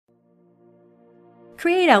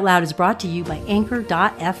Create Out Loud is brought to you by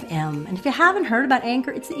Anchor.fm. And if you haven't heard about Anchor,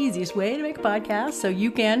 it's the easiest way to make a podcast so you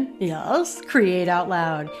can, yes, create out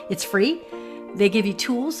loud. It's free. They give you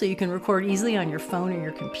tools so you can record easily on your phone or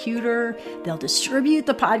your computer. They'll distribute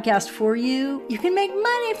the podcast for you. You can make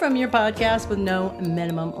money from your podcast with no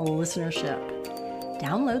minimum listenership.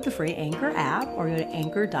 Download the free Anchor app or go to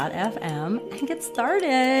Anchor.fm and get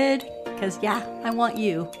started. Because, I want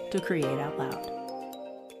you to create out loud.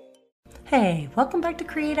 Hey, welcome back to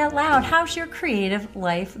Create Out Loud. How's your creative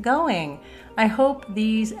life going? I hope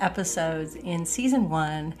these episodes in season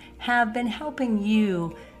 1 have been helping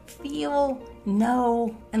you feel,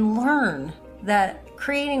 know, and learn that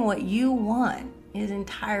creating what you want is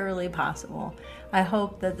entirely possible. I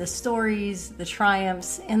hope that the stories, the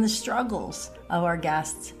triumphs, and the struggles of our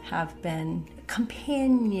guests have been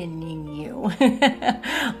companioning you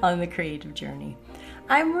on the creative journey.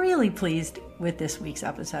 I'm really pleased with this week's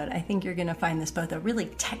episode. I think you're going to find this both a really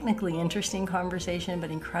technically interesting conversation,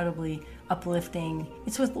 but incredibly uplifting.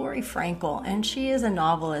 It's with Lori Frankel, and she is a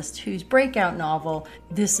novelist whose breakout novel,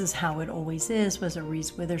 This Is How It Always Is, was a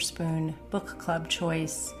Reese Witherspoon book club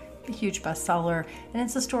choice, a huge bestseller. And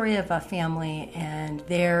it's a story of a family and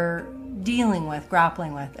they're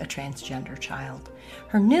grappling with a transgender child.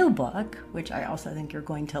 Her new book, which I also think you're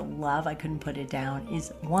going to love, I couldn't put it down,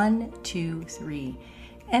 is 1, 2, 3.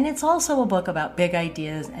 And it's also a book about big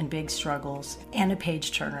ideas and big struggles and a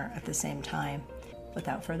page turner at the same time.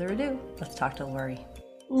 Without further ado, let's talk to Lori.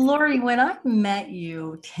 Lori, when I met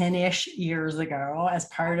you 10-ish years ago as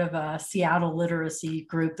part of a Seattle literacy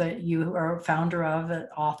group that you are founder of,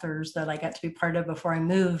 authors that I got to be part of before I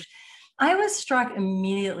moved, I was struck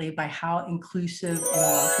immediately by how inclusive and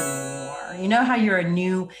welcoming you are. You know how you're a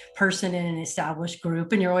new person in an established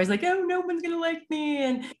group and you're always like, oh, no one's going to like me.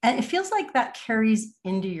 And it feels like that carries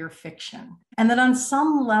into your fiction. And that on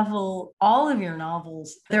some level, all of your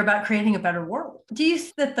novels, they're about creating a better world. Do you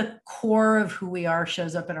think that the core of who we are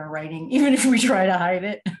shows up in our writing, even if we try to hide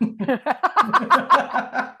it?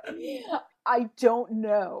 I don't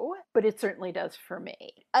know, but it certainly does for me.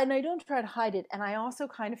 And I don't try to hide it. And I also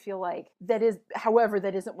kind of feel like that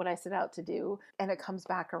isn't what I set out to do. And it comes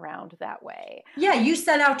back around that way. Yeah, you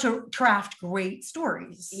set out to craft great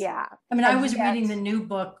stories. Yeah. I mean, I was reading the new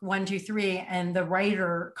book, 1, 2, 3, and the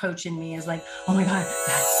writer coach in me is like, oh my God,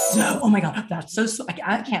 that's so,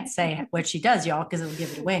 I can't say what she does, y'all, because it'll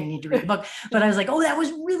give it away and you need to read the book. But I was like, oh, that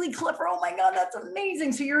was really clever. Oh my God, that's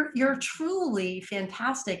amazing. So you're truly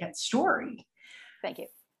fantastic at story. Thank you.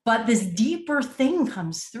 But this deeper thing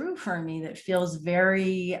comes through for me that feels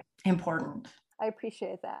very important. I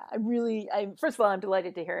appreciate that. First of all, I'm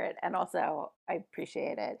delighted to hear it. And also I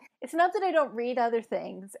appreciate it. It's not that I don't read other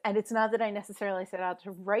things, and it's not that I necessarily set out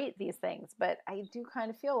to write these things, but I do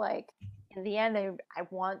kind of feel like in the end, I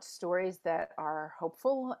want stories that are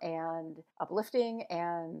hopeful and uplifting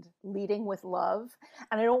and leading with love.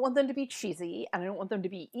 And I don't want them to be cheesy, and I don't want them to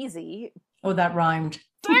be easy. Oh, that rhymed.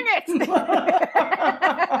 Dang it!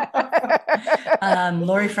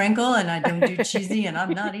 Lori Frankel, and I don't do cheesy, and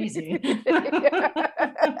I'm not easy.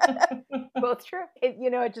 Both true.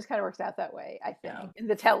 It just kind of works out that way, I think, in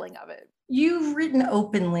the telling of it. You've written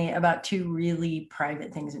openly about 2 really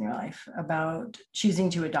private things in your life, about choosing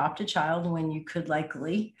to adopt a child when you could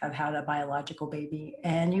likely have had a biological baby.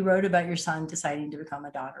 And you wrote about your son deciding to become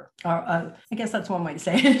a daughter. Or I guess that's one way to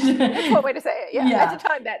say it. That's one way to say it, yeah. At the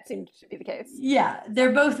time, that seemed to be the case. Yeah,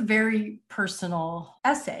 they're both very personal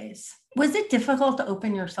essays. Was it difficult to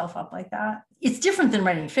open yourself up like that? It's different than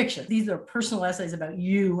writing fiction. These are personal essays about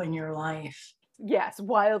you and your life. Yes,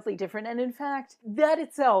 wildly different. And in fact, that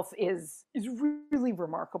itself is really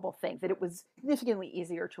remarkable thing, that it was significantly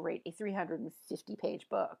easier to write a 350-page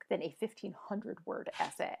book than a 1,500-word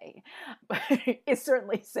essay. It's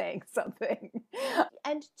certainly saying something.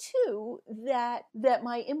 And 2, that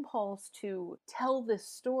my impulse to tell this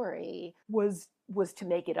story was to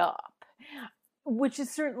make it up. Which is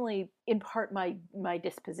certainly in part my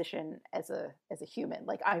disposition as a human.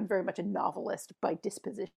 Like, I'm very much a novelist by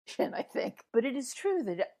disposition, I think. But it is true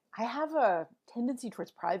that I have a tendency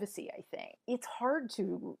towards privacy, I think. It's hard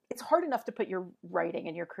enough to put your writing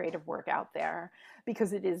and your creative work out there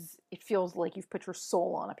because it feels like you've put your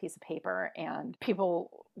soul on a piece of paper and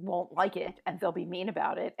people won't like it and they'll be mean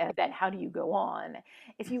about it. And then how do you go on?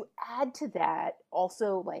 If you add to that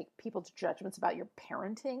also like people's judgments about your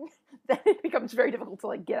parenting, then it becomes very difficult to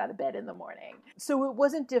like get out of bed in the morning. So it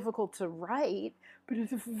wasn't difficult to write, but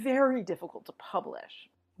it was very difficult to publish.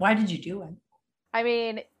 Why did you do it? I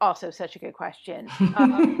mean, also such a good question.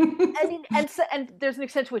 And there's an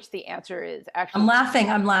extent to which the answer is I'm actually laughing.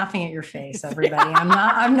 I'm laughing at your face, everybody. I'm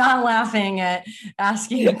not laughing at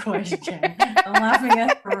asking a question. I'm laughing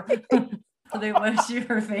at what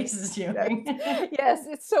your face is doing. Yes,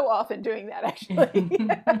 it's so often doing that actually.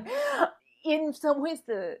 In some ways,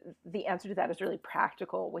 the answer to that is really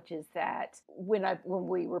practical, which is that when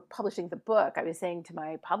we were publishing the book, I was saying to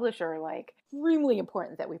my publisher, like, extremely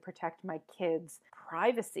important that we protect my kids'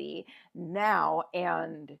 privacy now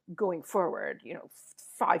and going forward.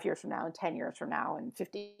 5 years from now, and 10 years from now, and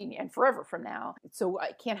 15, and forever from now. So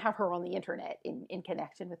I can't have her on the internet in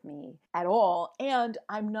connection with me at all. And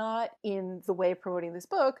I'm not, in the way of promoting this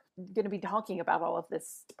book, going to be talking about all of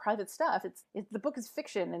this private stuff. The book is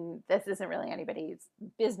fiction, and this isn't really anybody's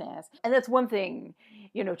business. And that's one thing,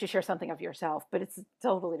 to share something of yourself, but it's a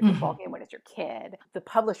totally different ballgame when it's your kid. The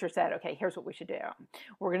publisher said, okay, here's what we should do.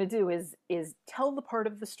 What we're going to do is tell the part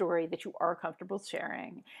of the story that you are comfortable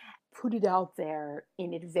sharing, put it out there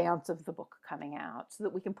in advance of the book coming out so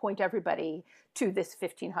that we can point everybody to this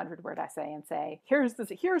 1,500-word essay and say,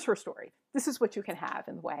 here's her story. This is what you can have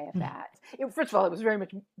in the way of that. First of all,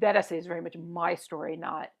 that essay is very much my story,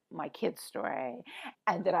 not my kid's story,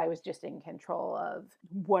 and that I was just in control of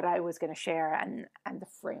what I was going to share and the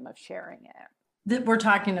frame of sharing it. We're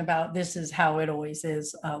talking about This Is How It Always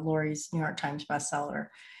Is, Lori's New York Times bestseller.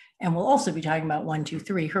 And we'll also be talking about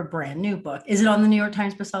 123, her brand new book. Is it on the New York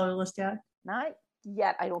Times bestseller list yet? Not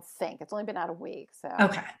yet, I don't think. It's only been out a week. So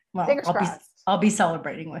okay. Well, I'll be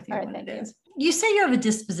celebrating with you when it is. You say you have a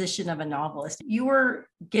disposition of a novelist. You were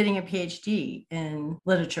getting a PhD in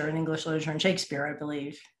literature, in English literature and Shakespeare, I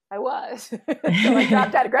believe. I was. So I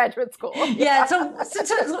dropped out of graduate school. Yeah. So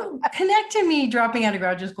connect to me dropping out of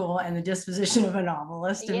graduate school and the disposition of a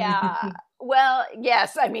novelist. Yeah. Well,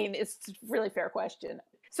 yes. I mean, it's a really fair question.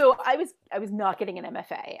 So I was not getting an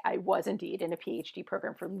MFA. I was indeed in a PhD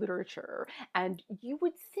program for literature. And you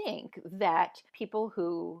would think that people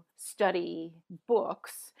who study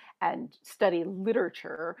books and study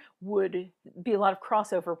literature would be a lot of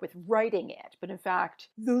crossover with writing it. But in fact,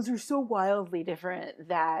 those are so wildly different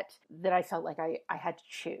that I felt like I had to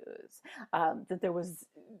choose. That there was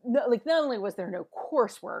not only was there no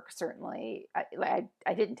coursework, certainly,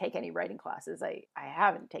 I didn't take any writing classes. I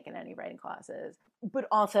haven't taken any writing classes. But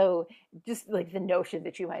also just like the notion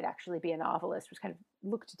that you might actually be a novelist was kind of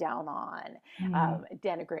looked down on,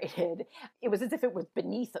 denigrated. It was as if it was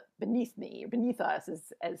beneath me or beneath us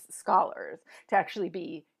as scholars to actually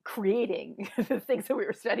be creating the things that we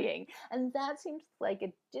were studying. And that seemed like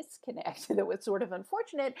a disconnect that was sort of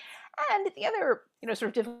unfortunate. And the other, sort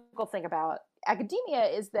of difficult thing about academia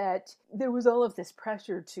is that there was all of this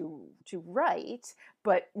pressure to write,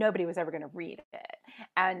 but nobody was ever going to read it.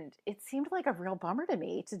 And it seemed like a real bummer to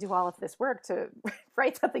me to do all of this work to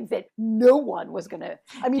write something that no one was going to.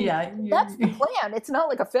 I mean, that's the plan. It's not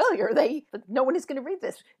like a failure. No one is going to read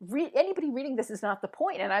this. Anybody reading this is not the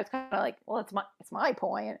point. And I was kind of like, well, it's my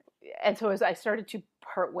point. And so as I started to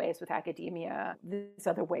part ways with academia, this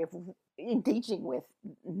other way of engaging with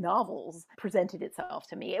novels presented itself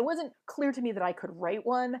to me. It wasn't clear to me that I could write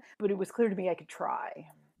one, but it was clear to me I could try.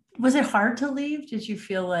 Was it hard to leave? Did you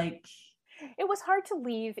feel like... It was hard to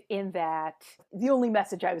leave in that the only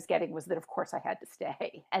message I was getting was that, of course, I had to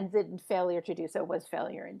stay, and that failure to do so was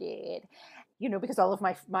failure indeed. Because all of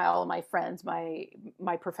my friends, my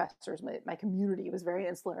professors, my community was very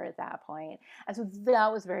insular at that point, and so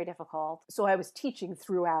that was very difficult. So I was teaching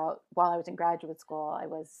throughout while I was in graduate school. I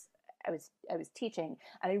was teaching,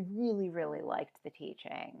 and I really, really liked the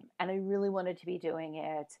teaching, and I really wanted to be doing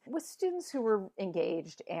it with students who were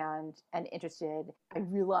engaged and interested. I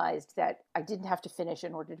realized that I didn't have to finish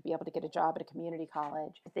in order to be able to get a job at a community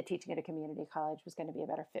college. The teaching at a community college was going to be a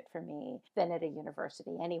better fit for me than at a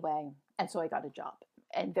university anyway, and so I got a job.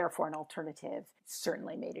 And therefore, an alternative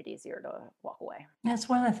certainly made it easier to walk away. That's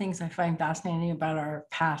one of the things I find fascinating about our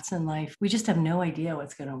paths in life. We just have no idea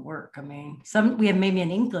what's going to work. I mean, we have maybe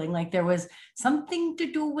an inkling, like there was something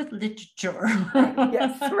to do with literature.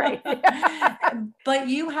 Yes, right. But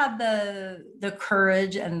you had the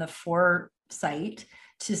courage and the foresight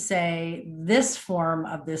to say, this form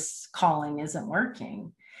of this calling isn't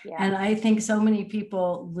working. Yeah. And I think so many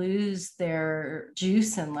people lose their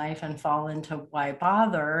juice in life and fall into why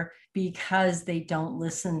bother because they don't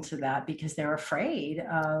listen to that, because they're afraid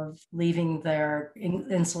of leaving their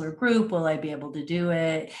insular group. Will I be able to do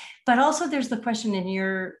it? But also there's the question in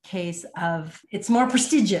your case of it's more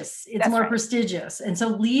prestigious. It's more prestigious. And so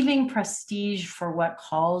leaving prestige for what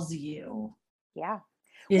calls you. Yeah.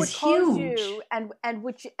 Is huge. You, and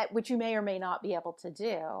which you may or may not be able to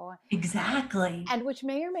do. Exactly. And which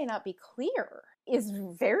may or may not be clear. is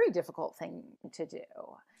a very difficult thing to do.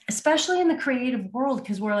 Especially in the creative world,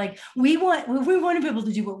 because we're like, we want to be able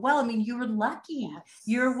to do it well. I mean, you were lucky. Yes.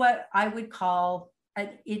 You're what I would call an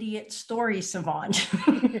idiot story savant.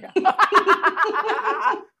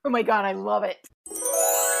 Oh my God, I love it.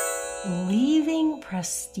 Leaving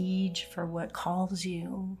prestige for what calls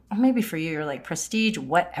you. Or maybe for you, you're like, prestige,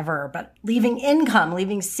 whatever, but leaving income,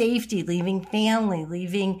 leaving safety, leaving family,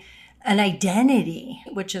 leaving an identity,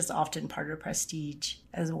 which is often part of prestige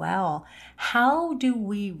as well. How do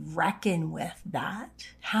we reckon with that?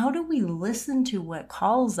 How do we listen to what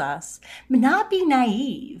calls us, but not be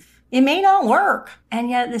naive? It may not work. And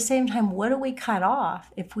yet at the same time, what do we cut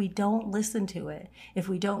off if we don't listen to it, if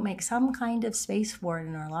we don't make some kind of space for it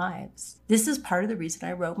in our lives? This is part of the reason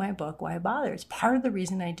I wrote my book, Why Bother? It's part of the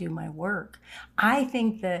reason I do my work. I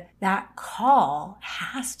think that that call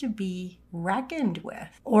has to be reckoned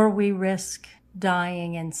with, or we risk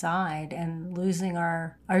dying inside and losing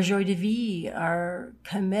our joie de vivre, our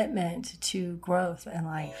commitment to growth and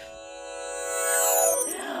life.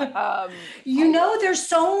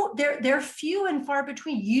 They're few and far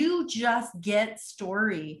between. You just get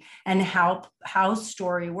story and how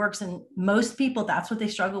story works. And most people, that's what they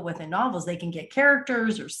struggle with in novels. They can get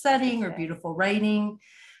characters or setting or beautiful writing,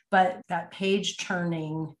 but that page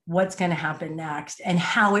turning, what's going to happen next and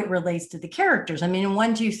how it relates to the characters. I mean, in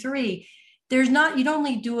 1, 2, 3, you don't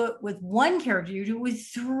only do it with one character, you do it with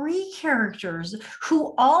 3 characters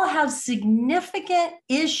who all have significant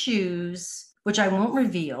issues, which I won't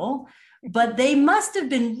reveal, but they must have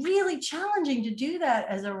been really challenging to do that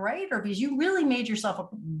as a writer, because you really made yourself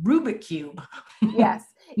a Rubik's Cube. Yes,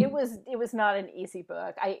 it was not an easy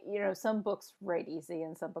book. Some books write easy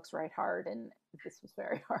and some books write hard, and this was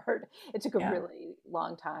very hard. It took a really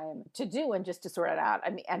long time to do and just to sort it out.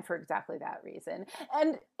 I mean, and for exactly that reason.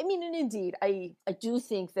 And I mean, and indeed, I do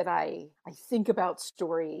think that I think about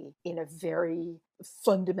story in a very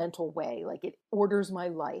fundamental way. Like, it orders my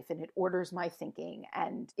life and it orders my thinking,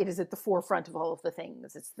 and it is at the forefront of all of the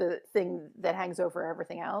things. It's the thing that hangs over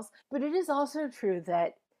everything else. But it is also true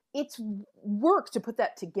that it's work to put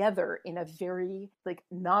that together in a very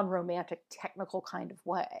non-romantic technical kind of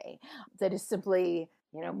way that is simply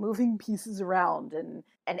moving pieces around and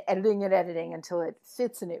editing until it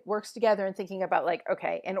fits and it works together, and thinking about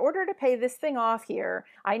okay, in order to pay this thing off here,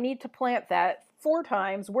 I need to plant that 4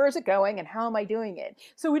 times. Where's it going and how am I doing it?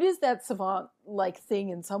 So it is that savant-like thing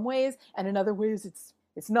in some ways, and in other ways it's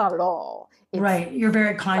not at all. It's right. You're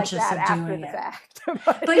very conscious of doing it. Fact.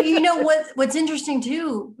 But what's interesting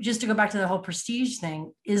too, just to go back to the whole prestige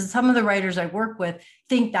thing, is some of the writers I work with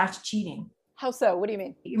think that's cheating. How so? What do you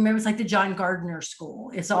mean? You remember, it's like the John Gardner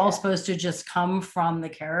school. It's all supposed to just come from the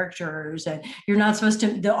characters, and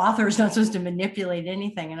the author is not supposed to manipulate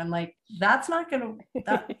anything. And I'm like, that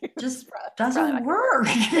just doesn't work.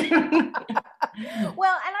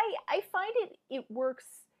 Well, and I find it works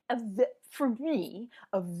for me.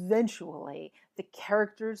 Eventually the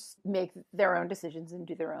characters make their own decisions and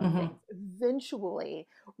do their own things. Eventually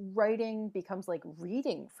writing becomes like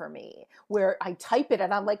reading for me, where I type it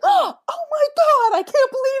and I'm like, oh my God, I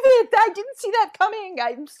can't believe it, I didn't see that coming,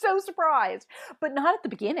 I'm so surprised. But not at the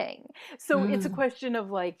beginning. So it's a question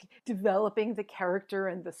of developing the character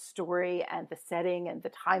and the story and the setting and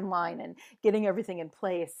the timeline and getting everything in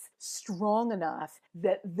place strong enough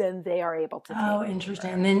that then they are able to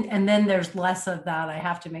interesting. And then there's less of that. I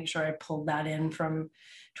have to make sure I pulled that in from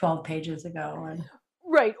 12 pages ago.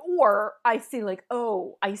 Right. Or I see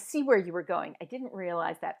I see where you were going. I didn't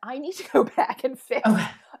realize that. I need to go back and fix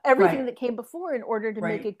everything that came before in order to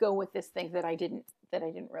make it go with this thing that I didn't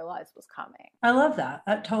realize was coming. I love that.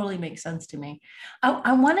 That totally makes sense to me.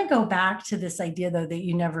 I want to go back to this idea, though, that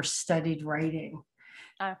you never studied writing.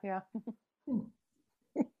 Yeah.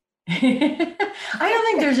 I don't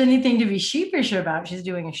think there's anything to be sheepish about. She's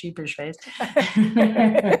doing a sheepish face.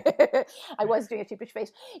 I was doing a sheepish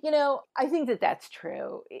face. I think that that's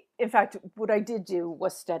true. In fact, what I did do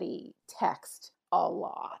was study text a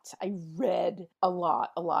lot. I read a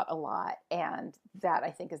lot. And that,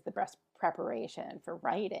 I think, is the best preparation for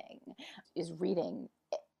writing, is reading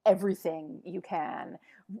everything you can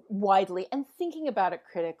widely and thinking about it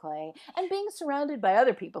critically and being surrounded by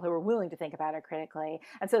other people who are willing to think about it critically.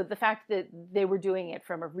 And so the fact that they were doing it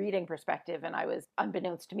from a reading perspective and I was,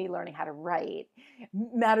 unbeknownst to me, learning how to write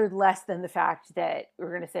mattered less than the fact that we're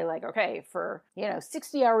going to say okay, for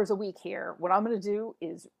 60 hours a week here, what I'm going to do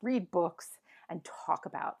is read books and talk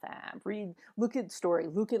about them, look at story,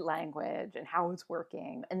 look at language and how it's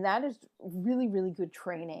working. And that is really, really good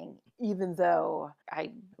training, even though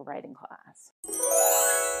I writing class.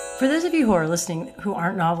 For those of you who are listening, who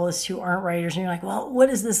aren't novelists, who aren't writers, and you're like, well,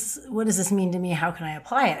 what does this mean to me? How can I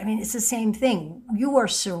apply it? I mean, it's the same thing. You are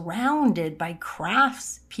surrounded by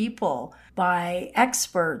crafts people, by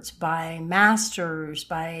experts, by masters,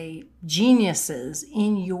 by geniuses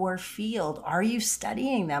in your field. Are you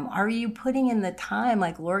studying them? Are you putting in the time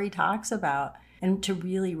like Lori talks about? And to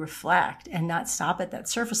really reflect and not stop at that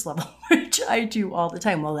surface level, which I do all the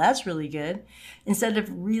time. Well, that's really good. Instead of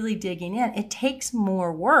really digging in, it takes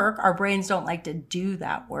more work. Our brains don't like to do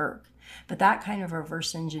that work. But that kind of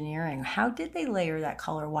reverse engineering, how did they layer that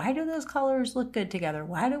color? Why do those colors look good together?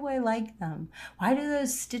 Why do I like them? Why do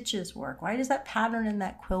those stitches work? Why does that pattern in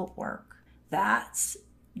that quilt work? That's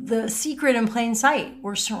the secret in plain sight.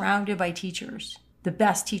 We're surrounded by teachers, the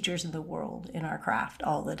best teachers in the world in our craft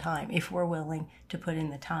all the time, if we're willing to put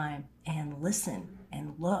in the time and listen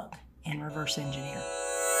and look and reverse engineer.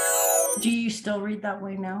 Do you still read that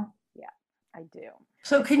way now? Yeah, I do.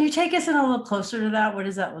 So can you take us in a little closer to that? What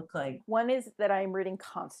does that look like? One is that I'm reading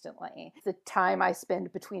constantly. The time I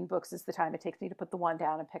spend between books is the time it takes me to put the one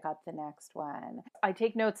down and pick up the next one. I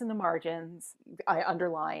take notes in the margins. I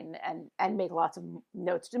underline and make lots of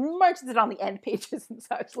notes. Margins it on the end pages and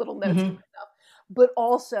such, little notes to myself. But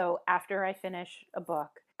also after I finish a book,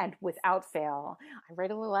 and without fail, I write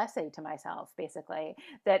a little essay to myself, basically,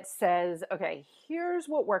 that says, okay, here's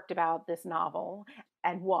what worked about this novel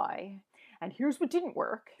and why. And here's what didn't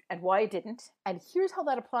work and why it didn't. And here's how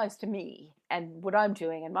that applies to me and what I'm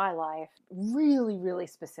doing in my life, really, really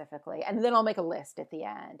specifically. And then I'll make a list at the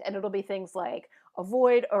end. And it'll be things like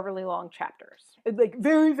avoid overly long chapters. Like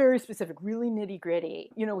very, very specific, really nitty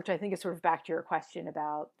gritty, which I think is sort of back to your question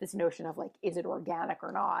about this notion of like, is it organic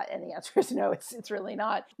or not? And the answer is no, it's really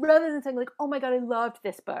not. Rather than saying like, oh my God, I loved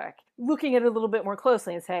this book, looking at it a little bit more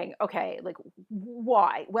closely and saying, okay, like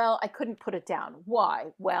why? Well, I couldn't put it down. Why?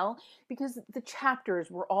 Well, because the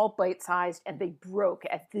chapters were all bite-sized and they broke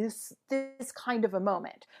at this kind of a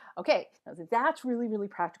moment. Okay, that's really, really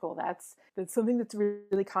practical. That's something that's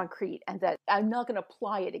really concrete, and that I'm not going to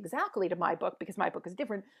apply it exactly to my book because my book is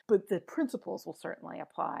different, but the principles will certainly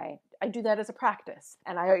apply. I do that as a practice,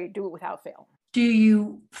 and I do it without fail. Do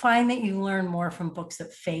you find that you learn more from books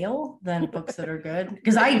that fail than books that are good?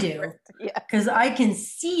 Because I do. Yeah. Because I can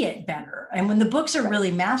see it better. And when the books are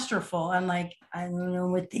really masterful, I'm like, I don't know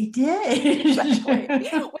what they did. Exactly.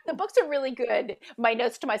 When the books are really good, my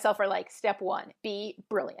notes to myself are like, step one, be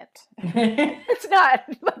brilliant. It's not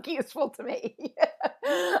like useful to me.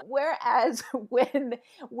 Whereas when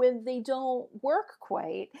they don't work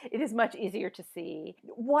quite, it is much easier to see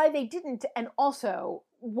why they didn't, and also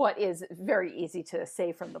what is very easy to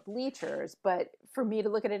say from the bleachers, but for me to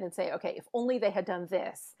look at it and say, okay, if only they had done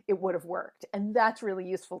this, it would have worked. And that's really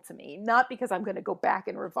useful to me, not because I'm going to go back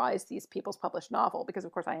and revise these people's published novel, because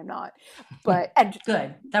of course I am not, but, and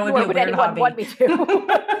good. That would be a weird anyone hobby. Want me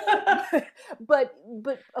to. but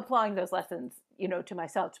applying those lessons, to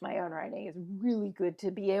myself, to my own writing is really good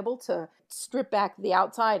to be able to strip back the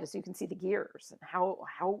outside so you can see the gears and how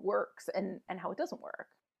it works and how it doesn't work.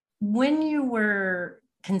 When you were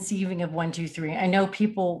conceiving of 1, 2, 3, I know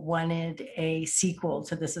people wanted a sequel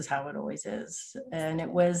to This Is How It Always Is, and it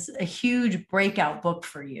was a huge breakout book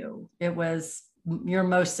for you. It was your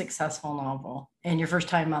most successful novel and your first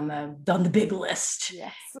time on the big list.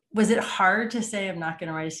 Yes. Was it hard to say, I'm not going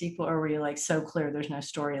to write a sequel, or were you like so clear there's no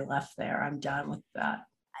story left there, I'm done with that?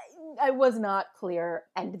 I was not clear,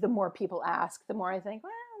 and the more people ask, the more I think,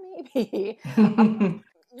 well, maybe.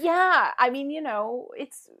 Yeah, I mean,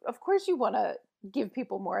 it's, of course you want to give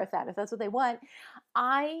people more of that if that's what they want.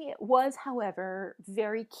 I was, however,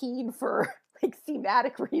 very keen for like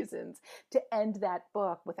thematic reasons to end that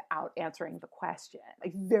book without answering the question.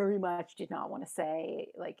 I very much did not want to say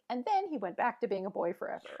like, and then he went back to being a boy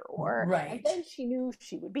forever, or right. And then she knew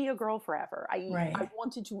she would be a girl forever. I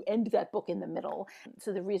wanted to end that book in the middle.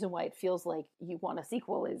 So the reason why it feels like you want a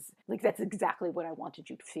sequel is like, that's exactly what I wanted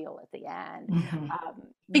you to feel at the end. Mm-hmm.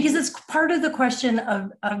 Because it's part of the question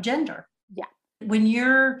of gender. Yeah. When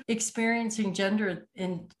you're experiencing gender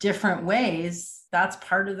in different ways, that's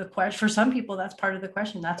part of the question. For some people, that's part of the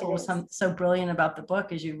question. That's what was so brilliant about the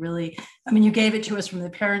book is you really, you gave it to us from the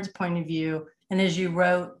parents' point of view. And as you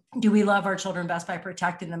wrote, do we love our children best by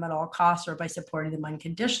protecting them at all costs or by supporting them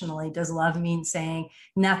unconditionally? Does love mean saying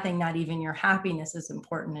nothing, not even your happiness, is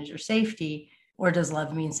important as your safety? Or does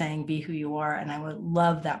love mean saying, be who you are, and I would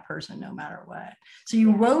love that person no matter what? So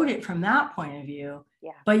you wrote it from that point of view,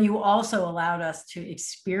 but you also allowed us to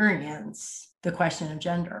experience the question of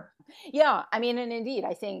gender. Yeah, I mean, and indeed,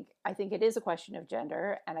 I think it is a question of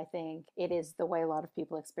gender, and I think it is the way a lot of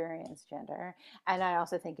people experience gender, and I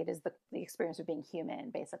also think it is the experience of being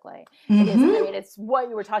human. Basically, it is. I Mm-hmm. mean, it's what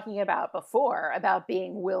you were talking about before about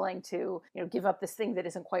being willing to, give up this thing that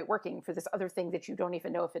isn't quite working for this other thing that you don't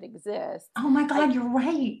even know if it exists. Oh my I God, you're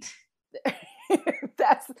right.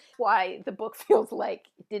 That's why the book feels like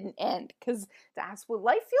it didn't end, because that's what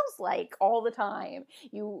life feels like all the time.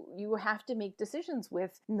 You have to make decisions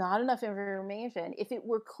with not enough information. If it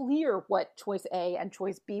were clear what choice A and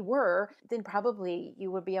choice B were, then probably you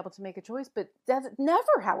would be able to make a choice, but that's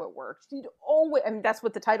never how it works. You'd always, I mean, that's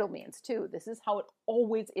what the title means too. This is how it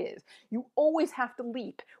always is. You always have to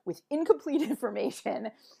leap with incomplete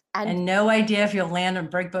information, and And no idea if you'll land and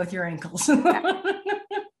break both your ankles.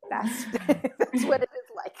 that's that's what it is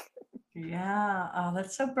like. Yeah. Oh,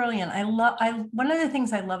 that's so brilliant. I one of the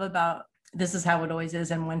things I love about This Is How It Always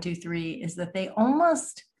Is and 1, 2, 3 is that they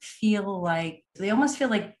almost feel like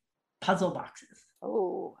puzzle boxes.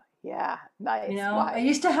 Oh, yeah, nice. I Why?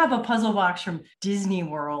 used to have a puzzle box from Disney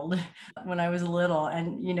World when I was little,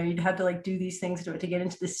 and you'd have to like do these things to get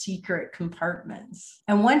into the secret compartments.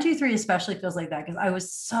 And 1, 2, 3 especially feels like that because I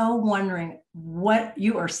was so wondering what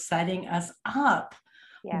you are setting us up.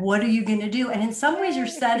 Yes. What are you going to do? And in some ways, you're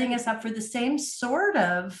setting us up for the same sort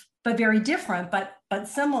of, but very different, but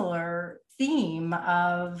similar theme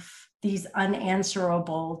of these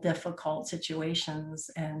unanswerable, difficult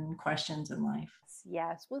situations and questions in life.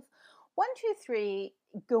 Yes. With 1, 2, 3,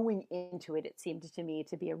 going into it, it seemed to me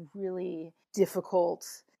to be a really difficult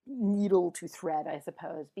needle to thread, I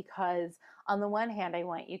suppose, because on the one hand, I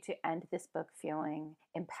want you to end this book feeling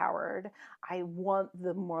empowered. I want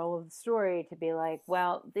the moral of the story to be like,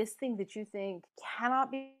 well, this thing that you think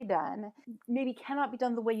cannot be done, maybe cannot be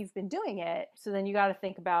done the way you've been doing it. So then you got to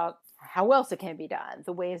think about how else it can be done,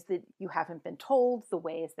 the ways that you haven't been told, the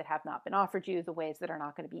ways that have not been offered you, the ways that are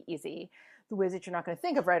not going to be easy, the ways that you're not going to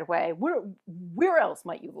think of right away. Where else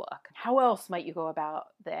might you look? How else might you go about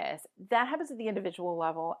this? That happens at the individual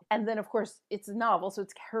level. And then, of course, it's a novel, so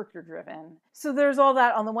it's character driven. So there's all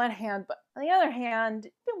that on the one hand. But on the other hand,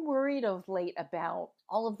 I've been worried of late about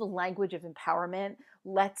all of the language of empowerment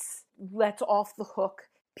lets off the hook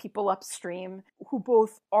people upstream who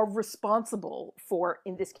both are responsible for,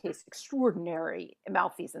 in this case, extraordinary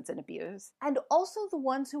malfeasance and abuse, and also the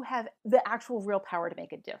ones who have the actual real power to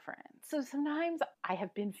make a difference. So sometimes I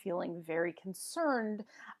have been feeling very concerned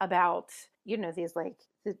about, these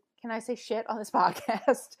can I say shit on this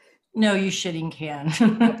podcast? No, you shitting can.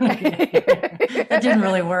 Okay. That didn't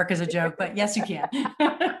really work as a joke, but yes, you can.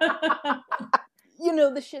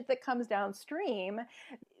 The shit that comes downstream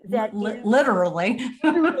that is Literally.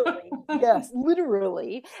 literally, yes,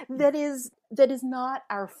 literally, that is not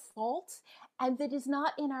our fault, and that is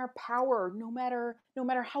not in our power, no matter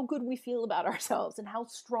how good we feel about ourselves and how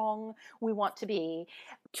strong we want to be,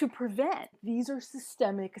 to prevent. These are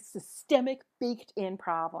systemic baked in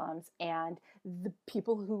problems, and the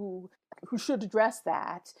people who should address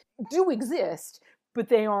that do exist, but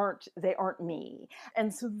they aren't me.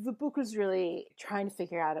 And so the book was really trying to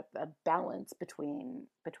figure out a balance between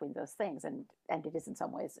those things, and it is in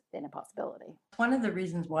some ways an impossibility. One of the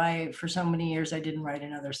reasons why for so many years I didn't write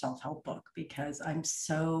another self-help book, because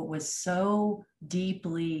was so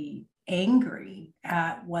deeply angry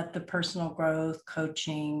at what the personal growth,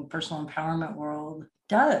 coaching, personal empowerment world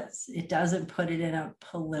does. It doesn't put it in a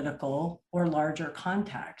political or larger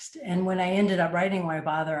context. And when I ended up writing Why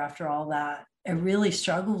Bother after all that, I really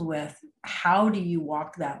struggled with how do you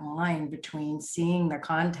walk that line between seeing the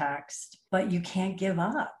context, but you can't give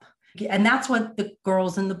up. And that's what the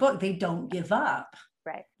girls in the book, they don't give up.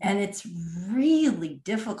 Right. And it's really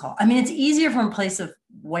difficult. I mean, it's easier from a place of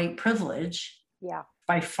white privilege. Yeah.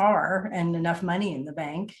 By far, and enough money in the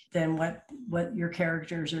bank than what your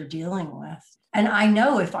characters are dealing with. And I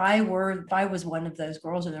know if I was one of those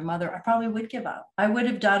girls or their mother, I probably would give up. I would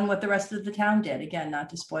have done what the rest of the town did. Again, not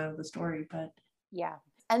to spoil the story, but yeah.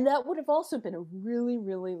 And that would have also been a really,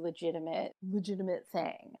 really legitimate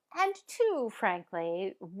thing. And two,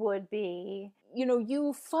 frankly, would be,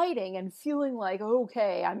 you fighting and feeling like,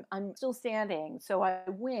 okay, I'm still standing, so I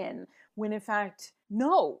win, when in fact,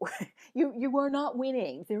 no, you are not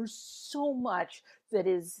winning. There's so much that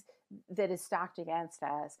is stacked against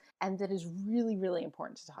us, and that is really, really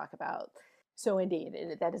important to talk about. So indeed,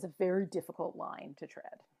 that is a very difficult line to tread.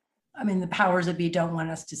 I mean, the powers that be don't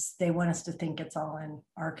want us to, they want us to think it's all in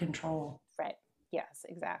our control. Right. Yes,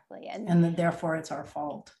 exactly. And that therefore it's our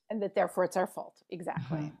fault.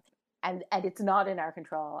 Exactly. Mm-hmm. And it's not in our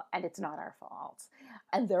control, and it's not our fault.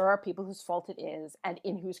 And there are people whose fault it is and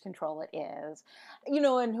in whose control it is,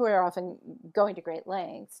 and who are often going to great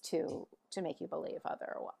lengths to make you believe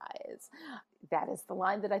otherwise. That is the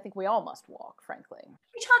line that I think we all must walk, frankly.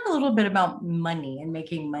 We talk a little bit about money and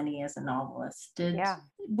making money as a novelist. Yeah.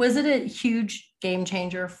 Was it a huge game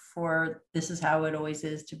changer for This Is How It Always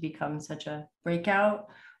Is to become such a breakout?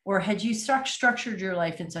 Or had you structured your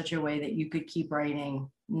life in such a way that you could keep writing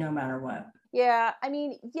no matter what? Yeah, I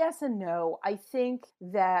mean, yes and no. I think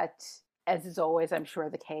that, as is always, I'm sure,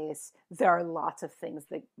 the case, there are lots of things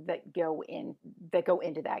that go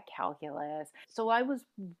into that calculus. So I was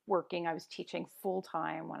teaching full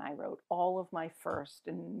time when I wrote all of my first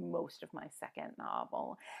and most of my second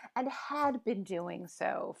novel, and had been doing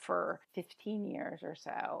so for 15 years or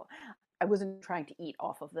so. I wasn't trying to eat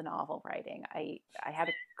off of the novel writing. I had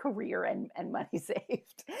a career and money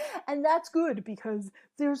saved. And that's good because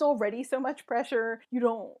there's already so much pressure. You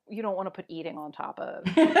don't want to put eating on top of.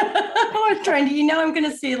 I was trying to, I'm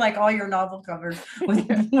going to see like all your novel covers with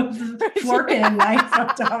fork and knife on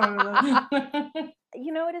top of them.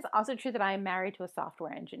 It is also true that I am married to a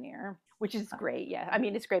software engineer, which is great. Yeah. I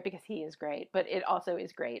mean, it's great because he is great, but it also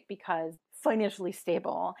is great because financially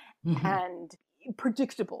stable and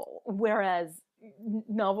predictable, whereas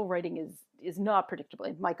novel writing is not predictable.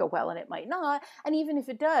 It might go well and it might not, and even if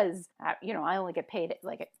it does, I only get paid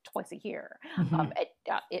like twice a year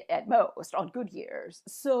at most on good years,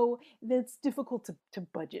 so that's difficult to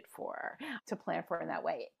budget for, to plan for in that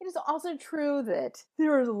way. It is also true that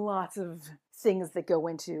there are lots of things that go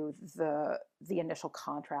into the initial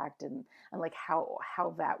contract and like how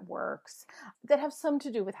that works that have some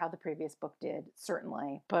to do with how the previous book did,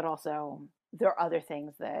 certainly, but also there are other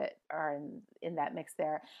things that are in that mix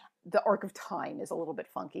there. The arc of time is a little bit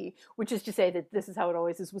funky, which is to say that This Is How It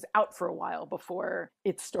Always Is was out for a while before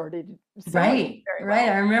it started. Right.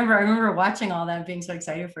 I remember watching all that and being so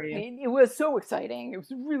excited for you. It was so exciting. It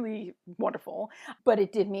was really wonderful. But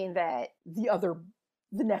it did mean that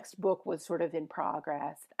the next book was sort of in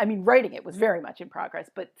progress. I mean, writing it was very much in progress,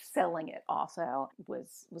 but selling it also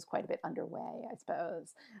was quite a bit underway, I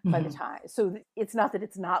suppose, by the time. So it's not that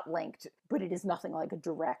it's not linked, but it is nothing like a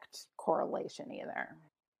direct correlation either.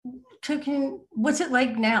 What's it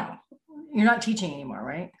like now? You're not teaching anymore,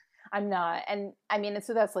 right? I'm not. And I mean,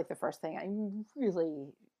 so that's like the first thing. I'm really,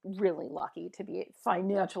 really lucky to be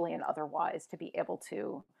financially and otherwise to be able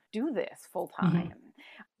to do this full time.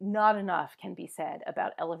 Not enough can be said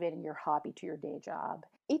about elevating your hobby to your day job.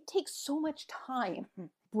 It takes so much time,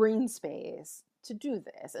 brain space to do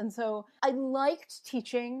this. And so I liked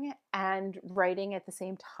teaching and writing at the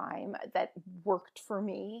same time. That worked for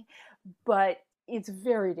me, but it's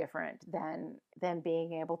very different than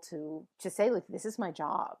being able to say, like, this is my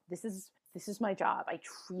job. This is my job. I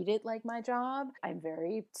treat it like my job. I'm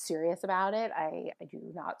very serious about it. I do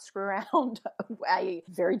not screw around. I'm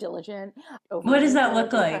very diligent. What does that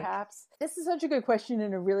look like? Perhaps. This is such a good question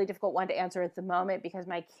and a really difficult one to answer at the moment because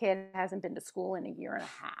my kid hasn't been to school in a year and a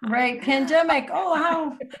half. Right. Pandemic.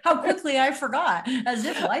 Oh, how quickly I forgot. As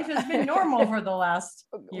if life has been normal for the last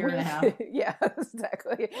year and a half. Yeah,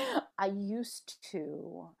 exactly. I used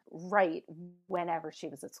to write whenever she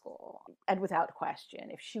was at school and without question.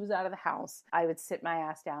 If she was out of the house, I would sit my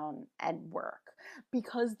ass down and work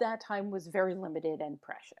because that time was very limited and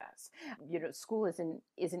precious. School isn't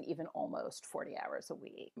even almost 40 hours a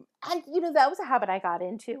week. And that was a habit I got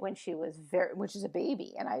into when she was a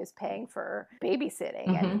baby and I was paying for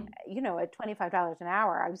babysitting. And at $25 an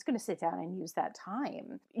hour, I was going to sit down and use that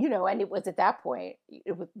time. And it was at that point,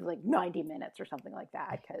 it was like 90 minutes or something like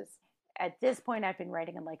that, because at this point, I've been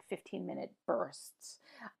writing in like 15-minute bursts,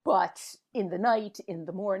 but in the night, in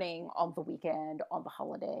the morning, on the weekend, on the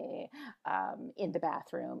holiday, in the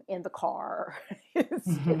bathroom, in the car. It's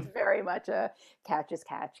very much a catch as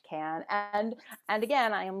catch can. And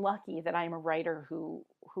again, I am lucky that I am a writer who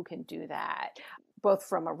can do that, both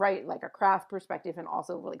from a craft perspective and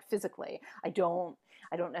also like physically. I don't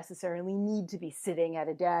necessarily need to be sitting at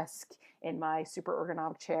a desk in my super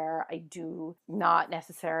ergonomic chair. I do not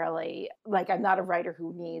necessarily, I'm not a writer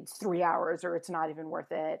who needs 3 hours or it's not even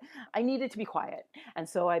worth it. I need it to be quiet. And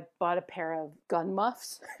so I bought a pair of gun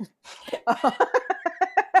muffs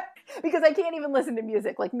because I can't even listen to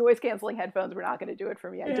music. Like noise canceling headphones were not going to do it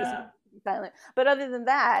for me. I just silent. But other than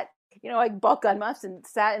that, I bought gun muffs and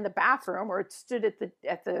sat in the bathroom or stood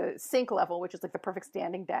at the sink level, which is like the perfect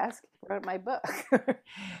standing desk, wrote my book.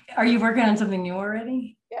 Are you working on something new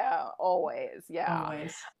already? Yeah, always. Yeah.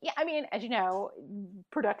 Always. Yeah, I mean, as you know,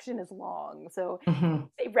 production is long. So Hmm.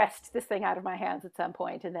 they wrest this thing out of my hands at some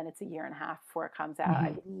point, and then it's a year and a half before it comes out. I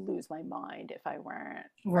Hmm. would lose my mind if I weren't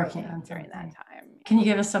Working writing on during that something. time. Can you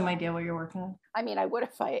give us some idea what you're working I mean, I would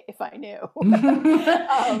if I knew. on?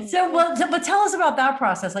 um, But tell us about that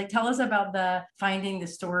process. Like, tell us about the finding the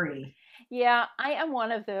story. Yeah, I am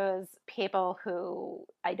one of those people who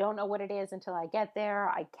I don't know what it is until I get there.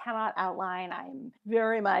 I cannot outline. I'm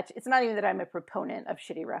very much, it's not even that I'm a proponent of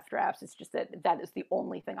shitty rough drafts. It's just that that is the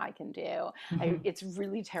only thing I can do. Hmm. It's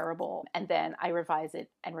really terrible. And then I revise it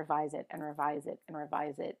and revise it and revise it and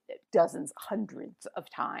revise it dozens, hundreds of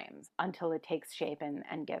times until it takes shape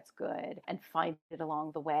and gets good and find it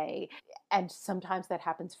along the way. And sometimes that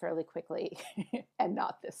happens fairly quickly and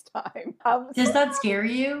not this time. Does that scare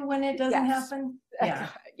you when it doesn't Yes. happen? Yeah.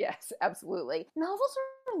 Yes, absolutely. Novels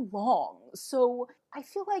are long. So I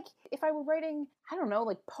feel like if I were writing, I don't know,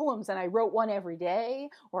 like poems and I wrote one every day,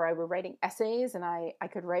 or I were writing essays and I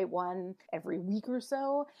could write one every week or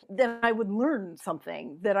so, then I would learn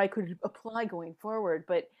something that I could apply going forward.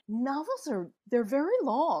 But novels they're very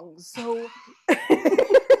long. So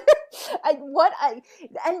I what I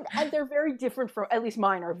and they're very different from, at least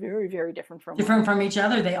mine are very, very different from one Different from each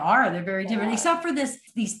other. They're very different, another. except for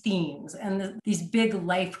these themes and these big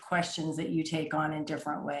life questions that you take on in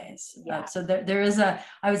different ways. Yeah. So there is I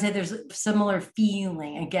would say there's a similar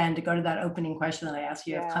feeling, again, to go to that opening question that I asked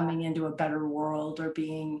you, of coming into a better world, or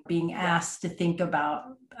being asked to think about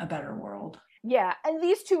a better world. Yeah, and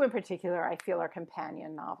these two in particular, I feel, are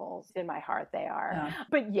companion novels. In my heart, they are. Yeah.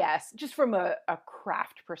 But yes, just from a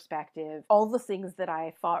craft perspective, all the things that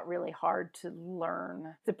I fought really hard to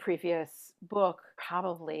learn the previous book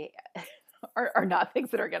probably are not things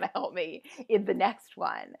that are going to help me in the next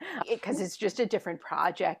one, because it's just a different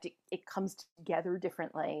project. It comes together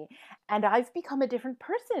differently. And I've become a different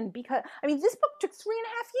person because, I mean, this book took 3.5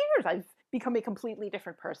 years. I've become a completely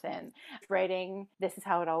different person. Writing This Is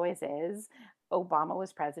How It Always Is, Obama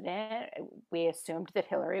was president. We assumed that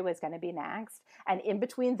Hillary was going to be next. And in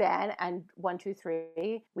between then and 1, 2,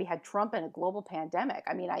 3, we had Trump and a global pandemic.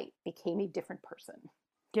 I mean, I became a different person.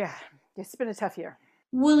 Yeah, it's been a tough year.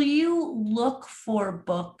 Will you look for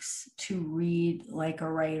books to read like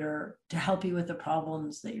a writer to help you with the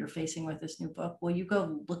problems that you're facing with this new book? Will you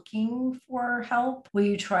go looking for help? Will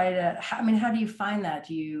you try to, I mean, how do you find that?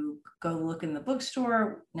 Do you go look in the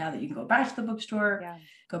bookstore now that you can go back to the bookstore? Yeah.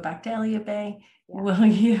 Go back to Elliott Bay? Yeah. Will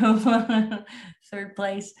you, third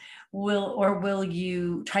place, will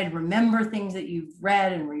you try to remember things that you've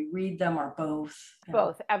read and reread them, or both?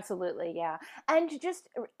 Both, absolutely, yeah. And just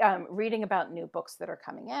reading about new books that are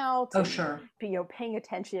coming out. Oh, and, sure. paying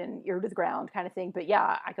attention, ear to the ground kind of thing. But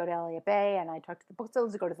yeah, I go to Elliott Bay and I talk to the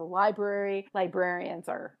booksellers, I go to the library. Librarians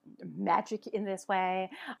are magic in this way.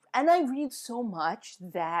 And I read so much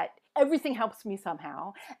that everything helps me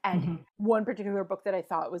somehow. And one particular book that I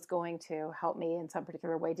thought was going to help me in some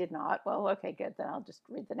particular way did not. Well, okay, good. Then I'll just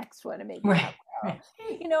read the next one and maybe Right.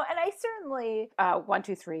 and I certainly 1,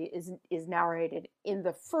 2, 3 is narrated in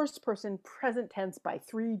the first person present tense by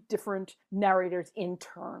 3 different narrators in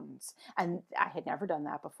turns, and I had never done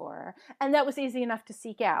that before, and that was easy enough to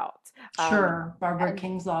seek out. Sure. Barbara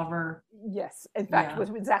Kingsolver. Yes, in fact, was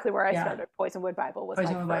exactly where I started. Poisonwood Bible was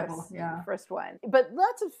my first one, but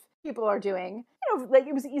lots of people are doing, like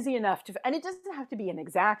it was easy enough to, and it doesn't have to be an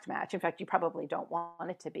exact match. In fact, you probably don't want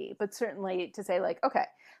it to be, but certainly to say, like, okay,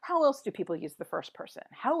 how else do people use the first person?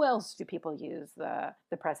 How else do people use the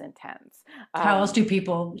present tense? How else do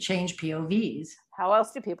people change POVs? How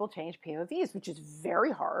else do people change POVs, which is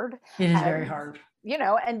very hard. It is very hard.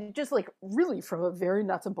 And just like really from a very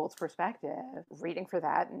nuts and bolts perspective, reading for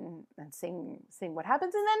that and seeing what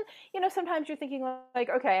happens. And then, sometimes you're thinking like,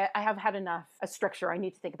 okay, I have had enough a structure. I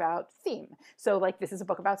need to think about theme. So like, this is a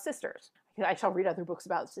book about sisters. I shall read other books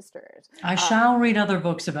about sisters. I shall read other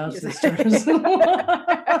books about sisters.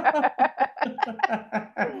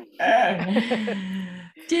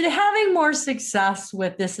 Did having more success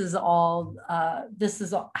with This Is How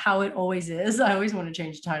It Always Is. I always want to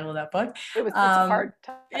change the title of that book. It's a hard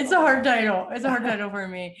title. It's a hard title. It's a hard title for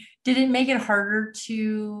me. Did it make it harder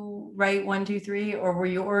to write 1, 2, 3, or were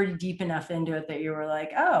you already deep enough into it that you were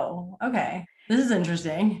like, oh, okay, this is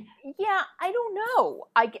interesting? Yeah, I don't know.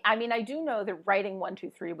 I mean, I do know that writing 1,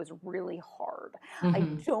 2, 3 was really hard. I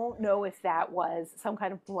don't know if that was some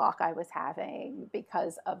kind of block I was having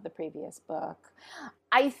because of the previous book.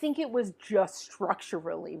 I think it was just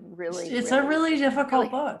structurally It's a really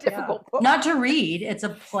difficult book. Difficult book. Not to read. It's a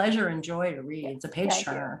pleasure and joy to read. It's a page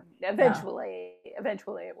turner. Eventually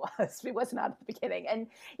eventually it was. It was not at the beginning. And,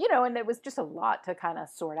 you know, and it was just a lot to kind of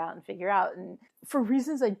sort out and figure out. And for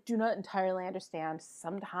reasons I do not entirely understand,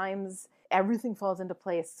 sometimes everything falls into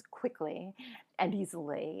place quickly and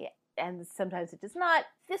easily. And sometimes it does not.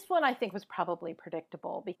 This one, I think, was probably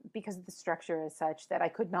predictable because the structure is such that I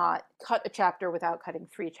could not cut a chapter without cutting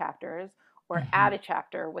 3 chapters, or add a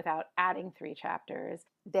chapter without adding 3 chapters.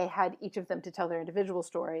 They had each of them to tell their individual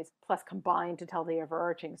stories, plus combine to tell the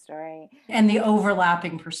overarching story. And the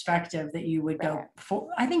overlapping perspective that you would Right. go for.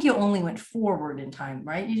 I think you only went forward in time,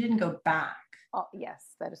 right? You didn't go back Oh,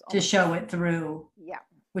 yes, that is to show it through. Yeah.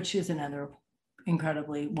 Which is another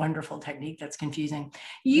incredibly wonderful technique that's confusing.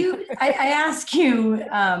 I ask you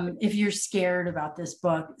if you're scared about this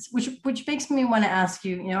book, which makes me want to ask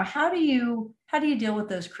you, you know, how do you deal with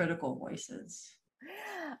those critical voices?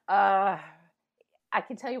 I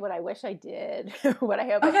can tell you what I wish I did, what I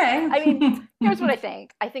hope. Okay. I mean, here's what I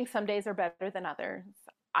think. I think some days are better than others.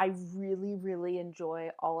 I really, really enjoy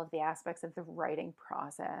all of the aspects of the writing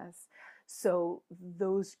process. So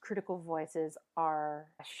those critical voices are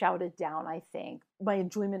shouted down, I think, my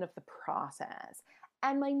enjoyment of the process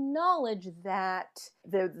and my knowledge that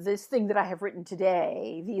this thing that I have written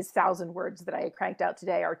today, these 1,000 words that I cranked out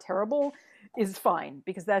today are terrible, is fine,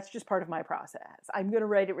 because that's just part of my process. I'm going to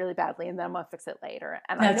write it really badly and then I'm going to fix it later.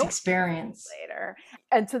 And that's I know experience later.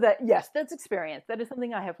 And so that, yes, that's experience. That is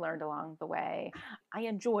something I have learned along the way. I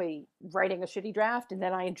enjoy writing a shitty draft and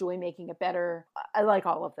then I enjoy making it better. I like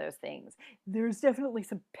all of those things. There's definitely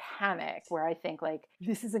some panic where I think like,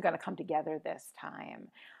 this isn't going to come together this time.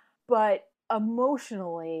 But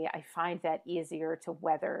emotionally, I find that easier to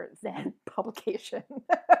weather than publication.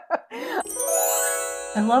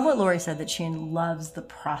 I love what Lori said, that she loves the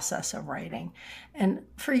process of writing. And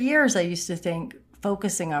for years, I used to think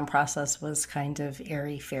focusing on process was kind of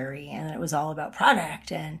airy-fairy, and it was all about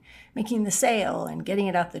product and making the sale and getting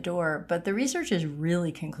it out the door. But the research is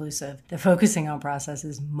really conclusive that focusing on process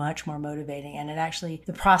is much more motivating. And it actually,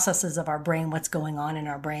 the processes of our brain, what's going on in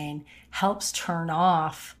our brain, helps turn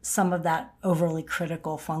off some of that overly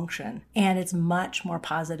critical function. And it's much more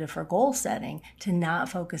positive for goal setting to not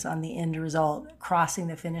focus on the end result, crossing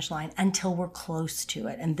the finish line, until we're close to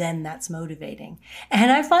it. And then that's motivating. And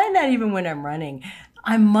I find that even when I'm running,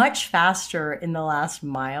 I'm much faster in the last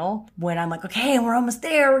mile when I'm like, okay, we're almost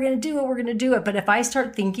there. We're going to do it. But if I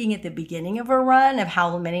start thinking at the beginning of a run of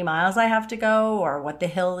how many miles I have to go, or what the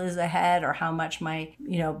hill is ahead, or how much my,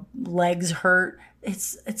 legs hurt,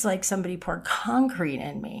 it's like somebody poured concrete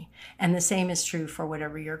in me. And the same is true for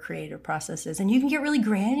whatever your creative process is. And you can get really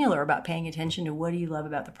granular about paying attention to, what do you love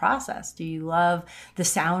about the process? Do you love the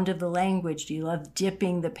sound of the language? Do you love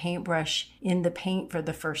dipping the paintbrush in the paint for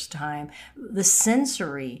the first time? The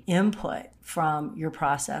sensory input from your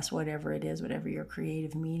process, whatever it is, whatever your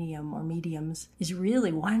creative medium or mediums, is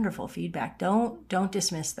really wonderful feedback. Don't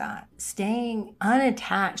dismiss that. Staying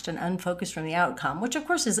unattached and unfocused from the outcome, which of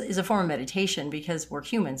course is a form of meditation, because we're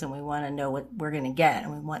humans and we want to know what we're going to get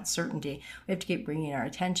and we want certainty. We have to keep bringing our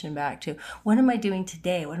attention back to, what am I doing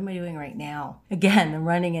today? What am I doing right now? Again, the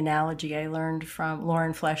running analogy I learned from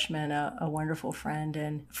Lauren Fleshman, a wonderful friend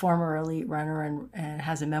and former elite runner, and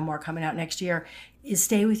has a memoir coming out next year, is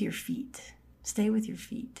stay with your feet. Stay with your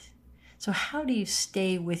feet. So how do you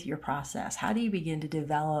stay with your process? How do you begin to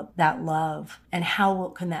develop that love? And how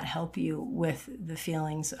can that help you with the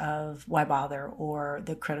feelings of why bother or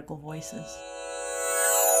the critical voices?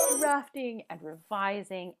 Drafting and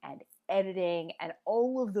revising and editing and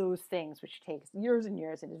all of those things, which takes years and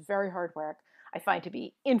years and is very hard work, I find to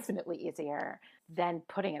be infinitely easier than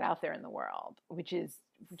putting it out there in the world, which is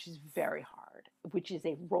very hard, which is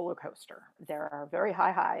a roller coaster. There are very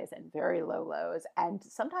high highs and very low lows, and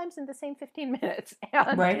sometimes in the same 15 minutes.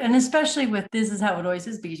 Right. And especially with This Is How It Always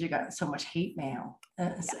Is, because you got so much hate mail,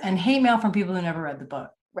 and hate mail from people who never read the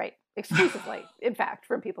book. Right. Exclusively, in fact,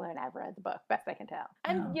 from people who never read the book, best I can tell.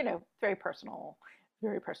 And, very personal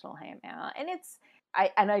hate mail.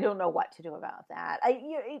 And I don't know what to do about that.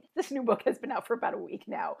 This new book has been out for about a week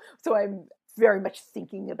now, so I'm very much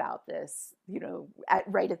thinking about this,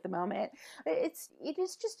 right at the moment. It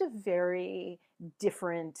is just a very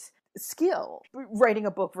different skill, writing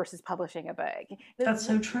a book versus publishing a book. That's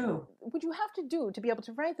so true. What you have to do to be able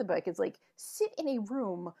to write the book is like sit in a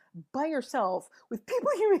room by yourself with people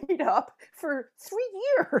you made up for 3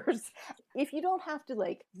 years. If you don't have to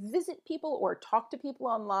like visit people or talk to people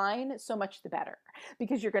online, so much the better,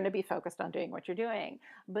 because you're going to be focused on doing what you're doing.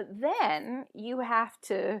 But then you have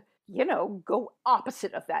to, go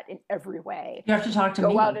opposite of that in every way. You have to talk to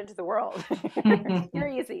me. Go out into the world. You're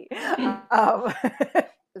easy.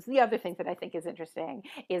 This is the other thing that I think is interesting,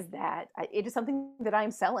 is that it is something that I'm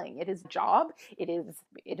selling. It is a job. It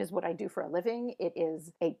is what I do for a living. It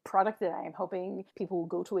is a product that I am hoping people will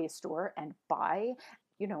go to a store and buy.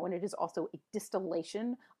 And it is also a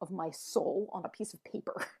distillation of my soul on a piece of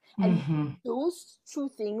paper. And those two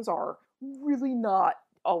things are really not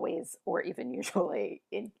always or even usually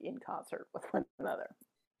in concert with one another.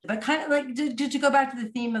 But kind of like to go back to the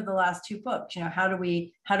theme of the last two books, how do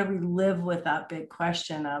we live with that big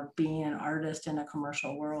question of being an artist in a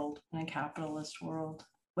commercial world, in a capitalist world,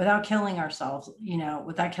 without killing ourselves,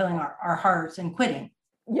 without killing our hearts and quitting?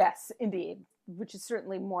 Yes, indeed, which is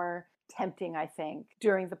certainly more tempting, I think,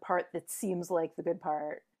 during the part that seems like the good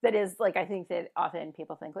part. That is, like, I think that often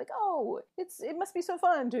people think like, oh, it must be so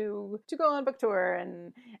fun to go on book tour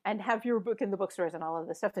and have your book in the bookstores and all of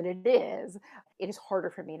this stuff. And it is harder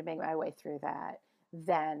for me to make my way through that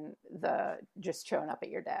than the just showing up at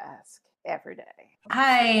your desk every day.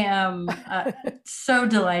 I am so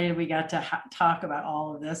delighted we got to talk about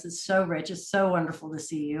all of this. It's so rich. It's so wonderful to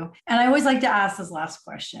see you. And I always like to ask this last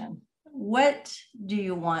question. What do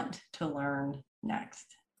you want to learn next?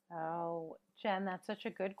 Oh, Jen, that's such a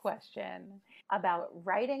good question. About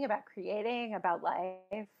writing, about creating, about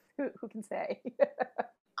life. Who can say?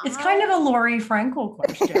 It's kind of a Lori Frankel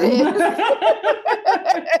question.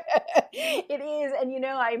 It is. And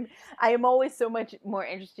I am always so much more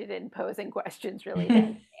interested in posing questions really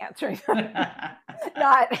than answering them.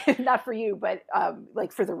 Not for you, but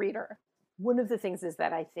like for the reader. One of the things is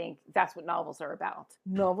that I think that's what novels are about.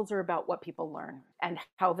 Novels are about what people learn and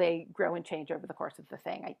how they grow and change over the course of the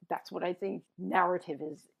thing. That's what I think narrative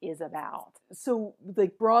is about. So,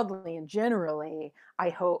 like, broadly and generally, I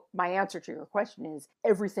hope my answer to your question is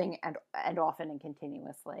everything and often and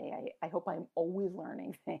continuously. I hope I'm always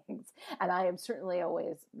learning things, and I am certainly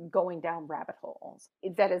always going down rabbit holes.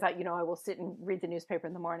 That is, I will sit and read the newspaper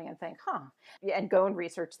in the morning and think, and go and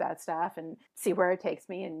research that stuff and see where it takes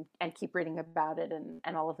me and keep reading about it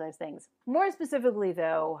and all of those things. More specifically,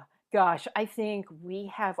 though, gosh, I think we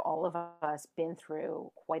have, all of us, been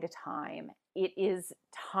through quite a time. It is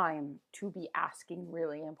time to be asking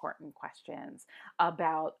really important questions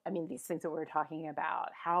about, these things that we're talking about,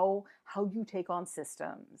 how you take on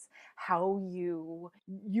systems, how you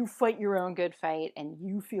fight your own good fight and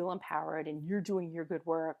you feel empowered and you're doing your good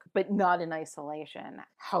work, but not in isolation,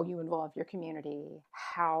 how you involve your community,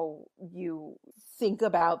 how you think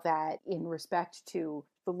about that in respect to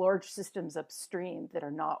the large systems upstream that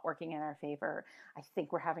are not working in our favor. I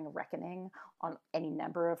think we're having a reckoning on any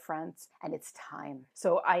number of fronts, and it's time.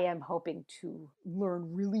 So I am hoping to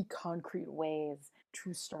learn really concrete ways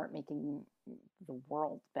to start making the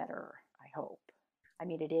world better, I hope.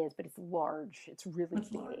 It is, but it's large. It's really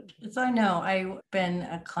big. I know. I've been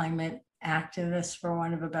a climate activist, for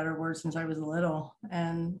want of a better word, since I was little.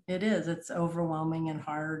 And it's overwhelming and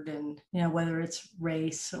hard. And, whether it's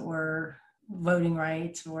race or voting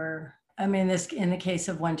rights or, this, in the case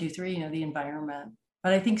of 1, 2, 3, the environment.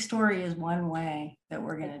 But I think story is one way that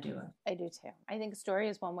we're going to do it. I do too. I think story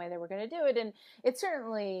is one way that we're going to do it. And it's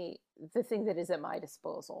certainly the thing that is at my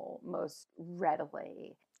disposal most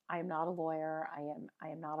readily. I am not a lawyer. I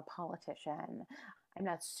am not a politician. I'm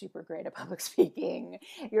not super great at public speaking.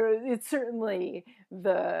 It's certainly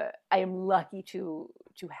I am lucky to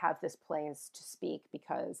have this place to speak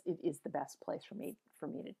because it is the best place for me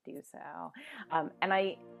to do so.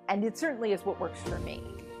 And it certainly is what works for me.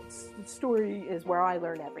 Story is where I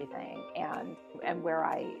learn everything and where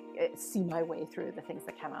I see my way through the things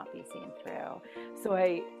that cannot be seen through. So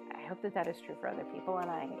I hope that is true for other people, and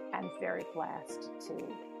I am very blessed to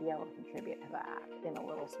be able to contribute to that in a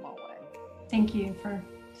little small way. Thank you for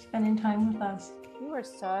spending time with us. You are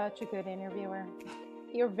such a good interviewer.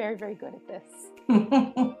 You're very, very good at this.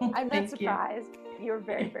 I'm not surprised. You're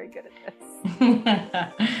very, very good at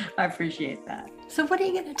this. I appreciate that. So what are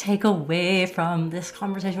you going to take away from this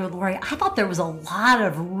conversation with Lori? I thought there was a lot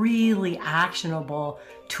of really actionable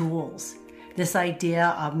tools. This idea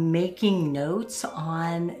of making notes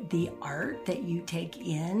on the art that you take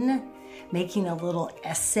in, making a little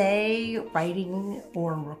essay, writing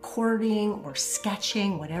or recording or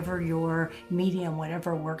sketching, whatever your medium,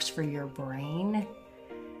 whatever works for your brain.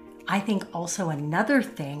 I think also another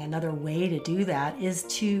way to do that is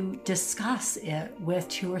to discuss it with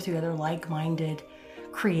 2 or 3 other like-minded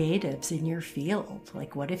creatives in your field.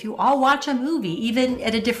 Like, what if you all watch a movie, even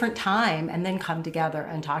at a different time, and then come together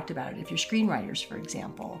and talk about it? If you're screenwriters, for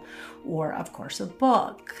example, or of course a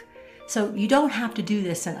book. So you don't have to do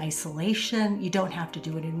this in isolation. You don't have to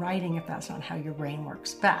do it in writing if that's not how your brain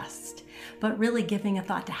works best. But really giving a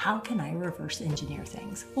thought to how can I reverse engineer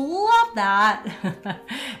things? Love that.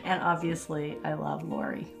 And obviously I love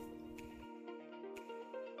Lori.